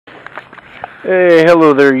Hey,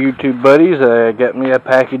 hello there YouTube buddies. I got me a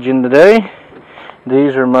package in today.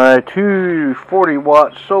 These are my two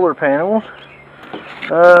 40-watt solar panels.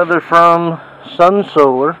 They're from Sun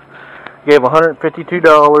Solar. Gave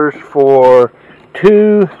 $152 for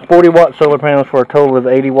two 40-watt solar panels for a total of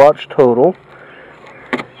 80 watts total.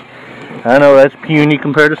 I know that's puny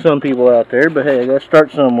compared to some people out there, but hey, I gotta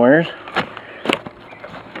start somewhere.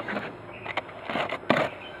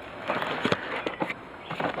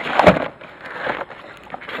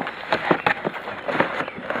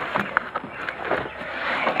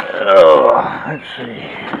 Oh, let's see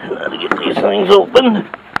how to get these things open.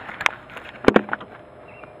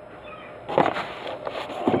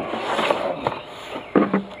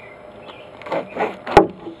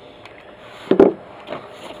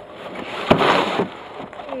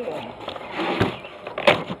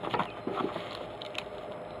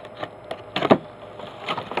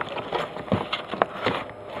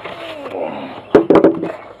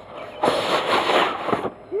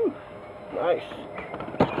 Nice.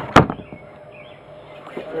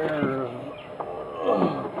 There's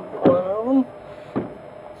one of them.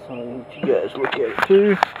 So I'll let you guys look at it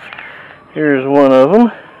too. Here's one of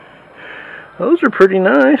them. Those are pretty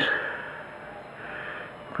nice.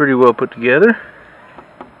 Pretty well put together.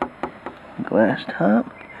 Glass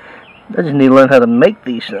top. I just need to learn how to make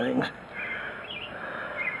these things.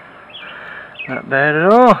 Not bad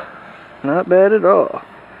at all. Not bad at all.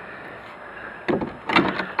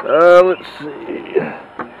 Let's see.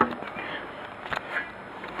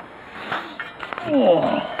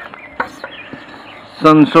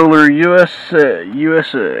 Sun Solar USA.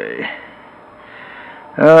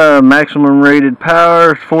 Maximum rated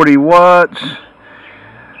power 40 watts.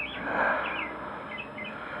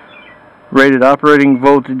 Rated operating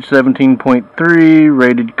voltage 17.3.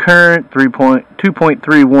 Rated current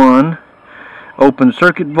 2.31. Open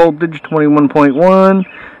circuit voltage 21.1.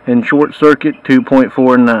 And short circuit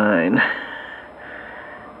 2.49.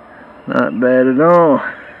 Not bad at all.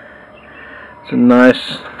 It's a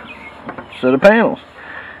nice set of panels.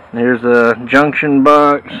 There's a junction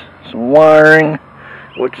box, some wiring,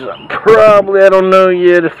 which is probably, I don't know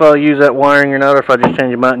yet if I'll use that wiring or not, or if I just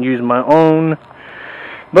change them out and use my own.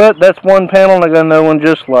 But that's one panel, and I got another one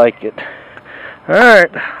just like it.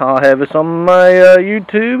 Alright, I'll have this on my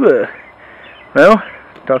YouTube. Well,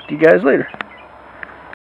 talk to you guys later.